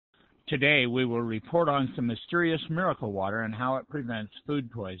Today we will report on some mysterious miracle water and how it prevents food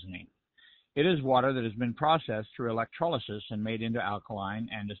poisoning. It is water that has been processed through electrolysis and made into alkaline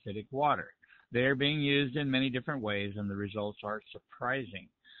and acidic water. They are being used in many different ways and the results are surprising.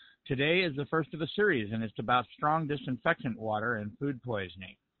 Today is the first of a series and it's about strong disinfectant water and food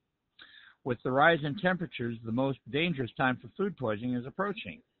poisoning. With the rise in temperatures, the most dangerous time for food poisoning is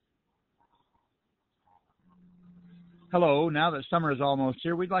approaching. Hello, now that summer is almost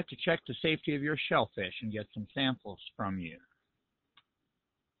here, we'd like to check the safety of your shellfish and get some samples from you.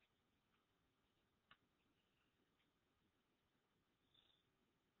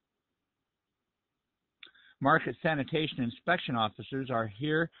 Market sanitation inspection officers are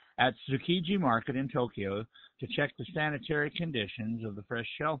here at Tsukiji Market in Tokyo to check the sanitary conditions of the fresh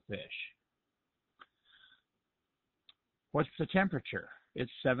shellfish. What's the temperature?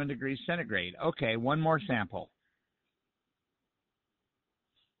 It's 7 degrees centigrade. Okay, one more sample.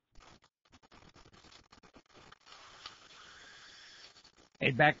 A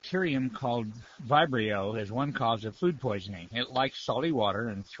bacterium called Vibrio is one cause of food poisoning. It likes salty water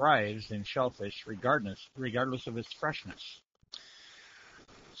and thrives in shellfish regardless of its freshness.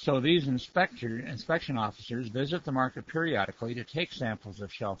 So these inspection officers visit the market periodically to take samples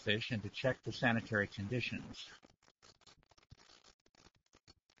of shellfish and to check the sanitary conditions.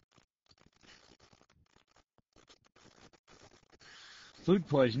 Food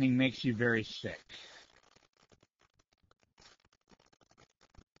poisoning makes you very sick.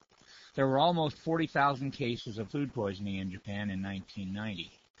 There were almost 40,000 cases of food poisoning in Japan in 1990.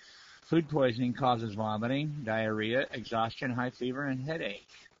 Food poisoning causes vomiting, diarrhea, exhaustion, high fever, and headache.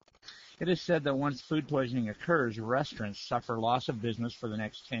 It is said that once food poisoning occurs, restaurants suffer loss of business for the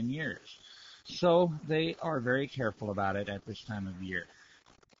next 10 years. So they are very careful about it at this time of year.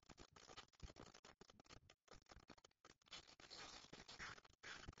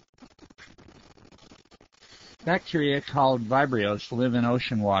 Bacteria called vibrios live in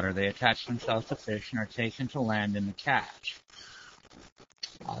ocean water. They attach themselves to fish and are taken to land in the catch.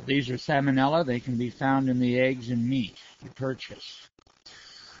 These are salmonella. They can be found in the eggs and meat you purchase.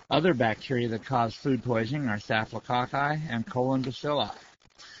 Other bacteria that cause food poisoning are staphylococci and colon bacilli.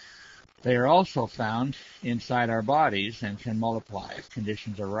 They are also found inside our bodies and can multiply if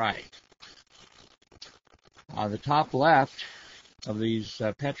conditions are right. The top left of these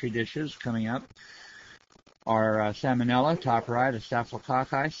Petri dishes coming up are salmonella, top right is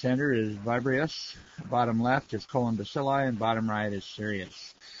staphylococci, center is vibrios, bottom left is colon bacilli, and bottom right is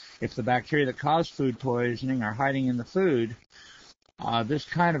cereus. If the bacteria that cause food poisoning are hiding in the food, this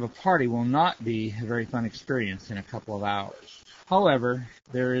kind of a party will not be a very fun experience in a couple of hours. However,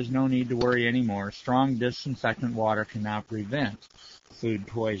 there is no need to worry anymore. Strong disinfectant water can now prevent food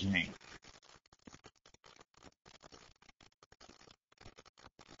poisoning.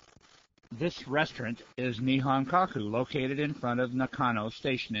 This restaurant is Nihon Kaku, located in front of Nakano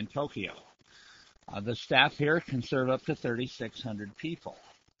Station in Tokyo. The staff here can serve up to 3,600 people,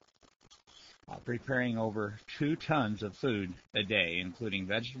 preparing over 2 tons of food a day, including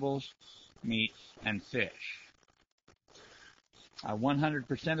vegetables, meat, and fish.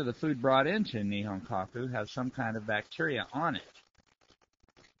 100% of the food brought into Nihon Kaku has some kind of bacteria on it.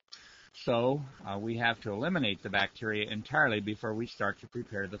 So we have to eliminate the bacteria entirely before we start to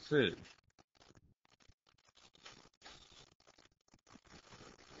prepare the food.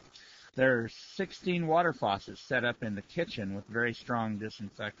 There are 16 water faucets set up in the kitchen with very strong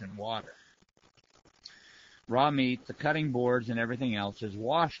disinfectant water. Raw meat, the cutting boards, and everything else is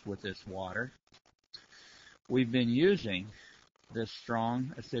washed with this water. We've been using this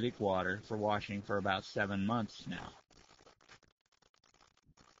strong acidic water for washing for about 7 months now.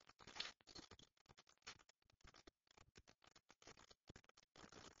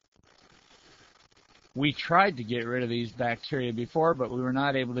 We tried to get rid of these bacteria before, but we were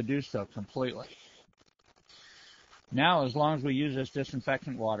not able to do so completely. Now, as long as we use this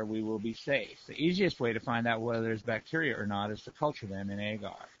disinfectant water, we will be safe. The easiest way to find out whether there's bacteria or not is to culture them in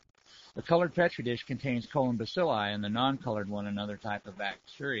agar. The colored Petri dish contains colon bacilli, and the non-colored one another type of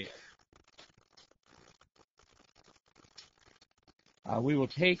bacteria. We will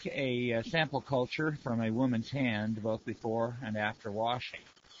take a sample culture from a woman's hand both before and after washing.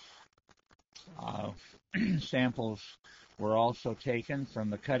 Samples were also taken from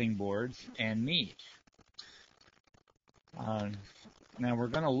the cutting boards and meat. Now we're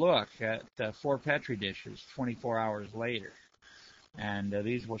going to look at 4 Petri dishes 24 hours later. And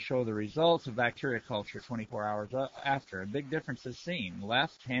these will show the results of bacteria culture 24 hours after. A big difference is seen.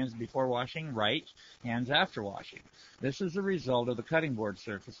 Left, hands before washing. Right, hands after washing. This is the result of the cutting board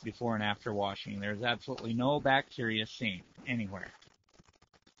surface before and after washing. There's absolutely no bacteria seen anywhere.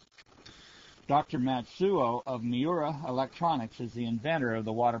 Dr. Matsuo of Miura Electronics is the inventor of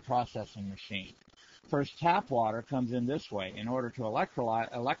the water processing machine. First, tap water comes in this way. In order to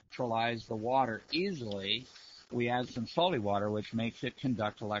electrolyze the water easily, we add some salty water, which makes it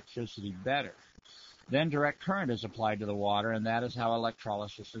conduct electricity better. Then direct current is applied to the water, and that is how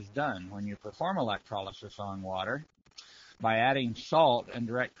electrolysis is done. When you perform electrolysis on water, by adding salt and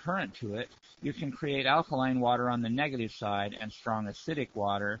direct current to it, you can create alkaline water on the negative side and strong acidic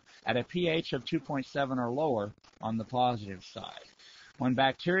water at a pH of 2.7 or lower on the positive side. When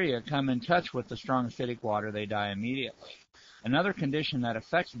bacteria come in touch with the strong acidic water, they die immediately. Another condition that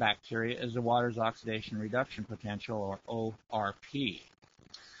affects bacteria is the water's oxidation reduction potential, or ORP.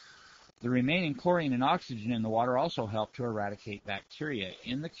 The remaining chlorine and oxygen in the water also help to eradicate bacteria.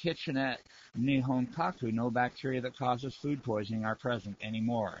 In the kitchen at Nihonkaku, no bacteria that causes food poisoning are present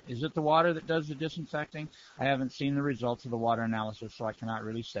anymore. Is it the water that does the disinfecting? I haven't seen the results of the water analysis, so I cannot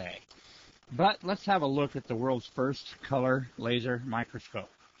really say. But let's have a look at the world's first color laser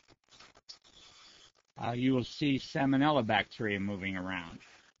microscope. You will see salmonella bacteria moving around.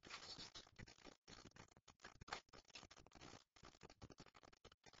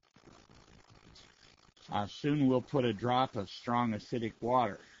 Soon we'll put a drop of strong acidic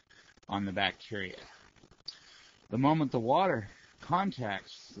water on the bacteria. The moment the water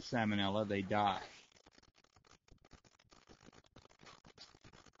contacts the salmonella, they die.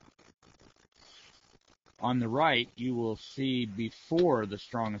 On the right, you will see before the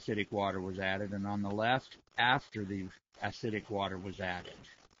strong acidic water was added, and on the left, after the acidic water was added.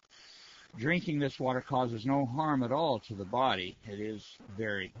 Drinking this water causes no harm at all to the body. It is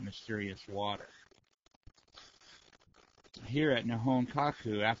very mysterious water. Here at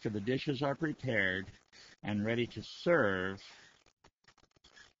Nihonkaku, after the dishes are prepared and ready to serve,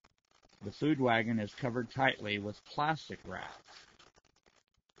 the food wagon is covered tightly with plastic wrap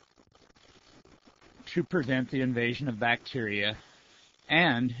to prevent the invasion of bacteria,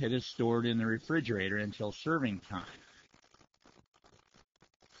 and it is stored in the refrigerator until serving time.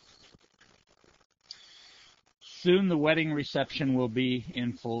 Soon the wedding reception will be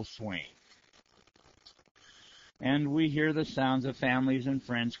in full swing, and we hear the sounds of families and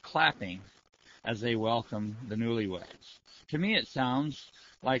friends clapping as they welcome the newlyweds. To me, it sounds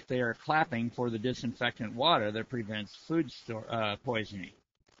like they are clapping for the disinfectant water that prevents food poisoning.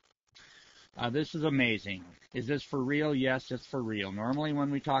 This is amazing. Is this for real? Yes, it's for real. Normally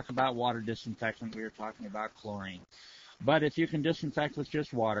when we talk about water disinfectant, we are talking about chlorine. But if you can disinfect with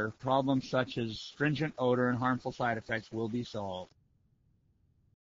just water, problems such as stringent odor and harmful side effects will be solved.